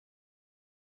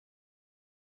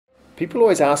People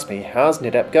always ask me, how's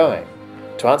NetApp going?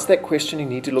 To answer that question, you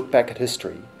need to look back at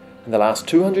history. In the last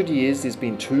 200 years, there's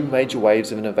been two major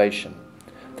waves of innovation.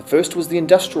 The first was the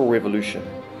Industrial Revolution.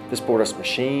 This brought us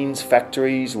machines,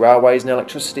 factories, railways and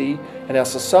electricity, and our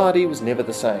society was never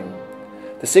the same.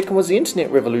 The second was the Internet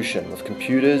Revolution, with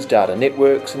computers, data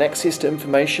networks, and access to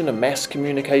information and mass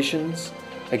communications.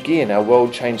 Again, our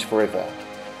world changed forever.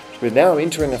 We're now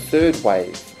entering a third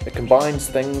wave. It combines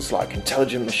things like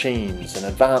intelligent machines and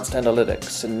advanced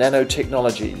analytics and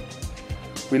nanotechnology.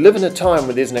 We live in a time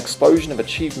where there's an explosion of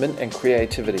achievement and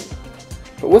creativity.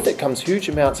 But with it comes huge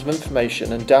amounts of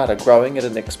information and data growing at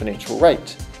an exponential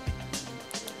rate.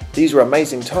 These are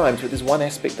amazing times, but there's one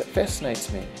aspect that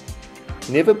fascinates me.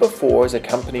 Never before has a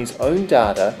company's own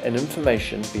data and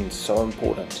information been so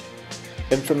important.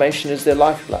 Information is their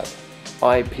lifeblood.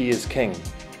 IP is king.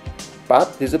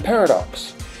 But there's a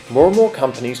paradox. More and more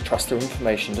companies trust their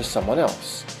information to someone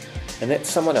else, and that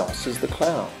someone else is the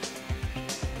cloud.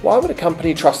 Why would a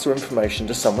company trust their information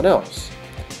to someone else?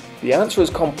 The answer is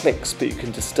complex, but you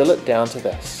can distill it down to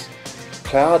this.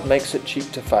 Cloud makes it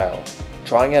cheap to fail.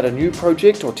 Trying out a new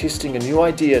project or testing a new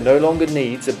idea no longer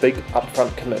needs a big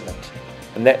upfront commitment,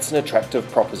 and that's an attractive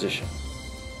proposition.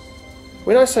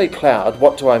 When I say cloud,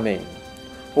 what do I mean?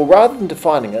 Well, rather than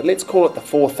defining it, let's call it the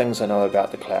 4 things I know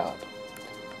about the cloud.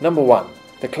 Number 1.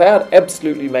 The cloud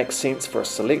absolutely makes sense for a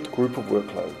select group of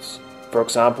workloads. For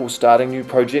example, starting new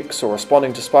projects or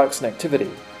responding to spikes in activity.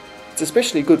 It's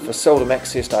especially good for seldom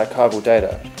accessed archival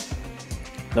data.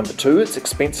 Number 2, it's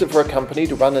expensive for a company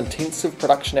to run intensive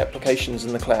production applications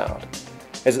in the cloud.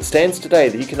 As it stands today,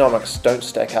 the economics don't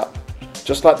stack up.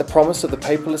 Just like the promise of the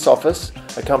paperless office,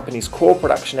 a company's core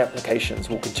production applications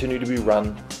will continue to be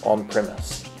run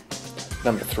on-premise.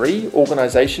 Number 3,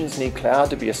 organizations need cloud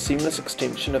to be a seamless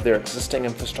extension of their existing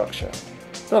infrastructure.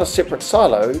 Not a separate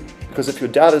silo, because if your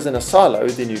data is in a silo,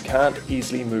 then you can't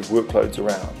easily move workloads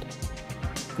around.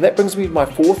 And that brings me to my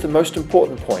 4th and most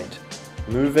important point.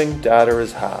 Moving data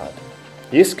is hard.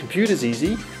 Yes, computer's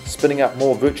easy, spinning up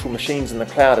more virtual machines in the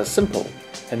cloud is simple,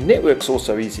 and network's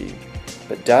also easy.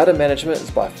 But data management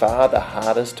is by far the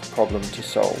hardest problem to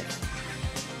solve.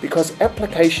 Because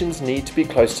applications need to be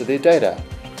close to their data.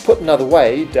 Put another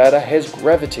way, data has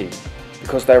gravity.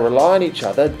 Because they rely on each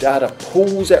other, data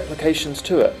pulls applications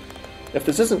to it. If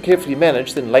this isn't carefully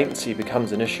managed, then latency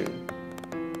becomes an issue.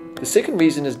 The second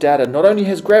reason is data not only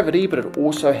has gravity, but it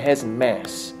also has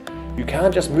mass. You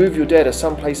can't just move your data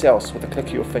someplace else with a click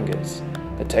of your fingers.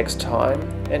 It takes time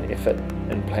and effort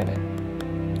and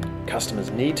planning. Customers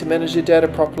need to manage their data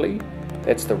properly.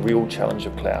 That's the real challenge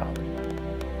of cloud.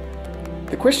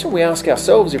 The question we ask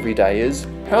ourselves every day is,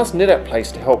 how's NetApp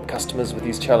placed to help customers with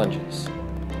these challenges?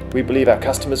 We believe our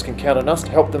customers can count on us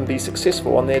to help them be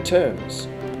successful on their terms.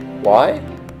 Why?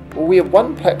 Well, we have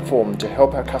one platform to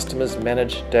help our customers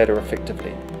manage data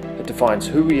effectively. It defines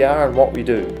who we are and what we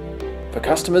do. For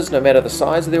customers, no matter the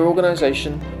size of their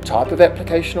organization, type of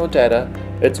application or data,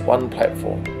 it's one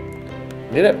platform.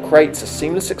 NetApp creates a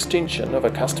seamless extension of a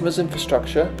customer's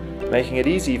infrastructure, making it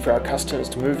easy for our customers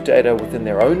to move data within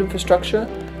their own infrastructure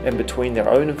and between their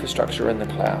own infrastructure and the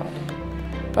cloud.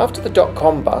 After the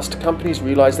dot-com bust, companies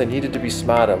realized they needed to be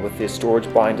smarter with their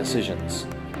storage buying decisions.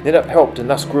 NetApp helped and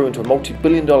thus grew into a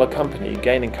multi-billion-dollar company,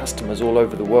 gaining customers all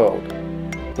over the world.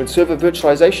 When server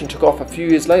virtualization took off a few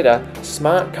years later,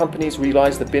 smart companies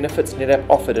realized the benefits NetApp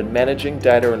offered in managing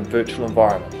data in virtual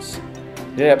environments.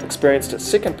 NetApp experienced its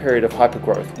second period of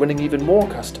hypergrowth, winning even more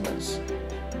customers.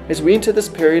 As we enter this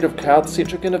period of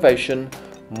cloud-centric innovation,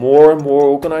 more and more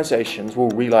organizations will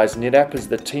realize NetApp is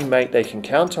the teammate they can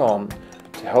count on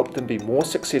to help them be more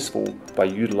successful by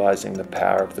utilizing the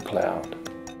power of the cloud.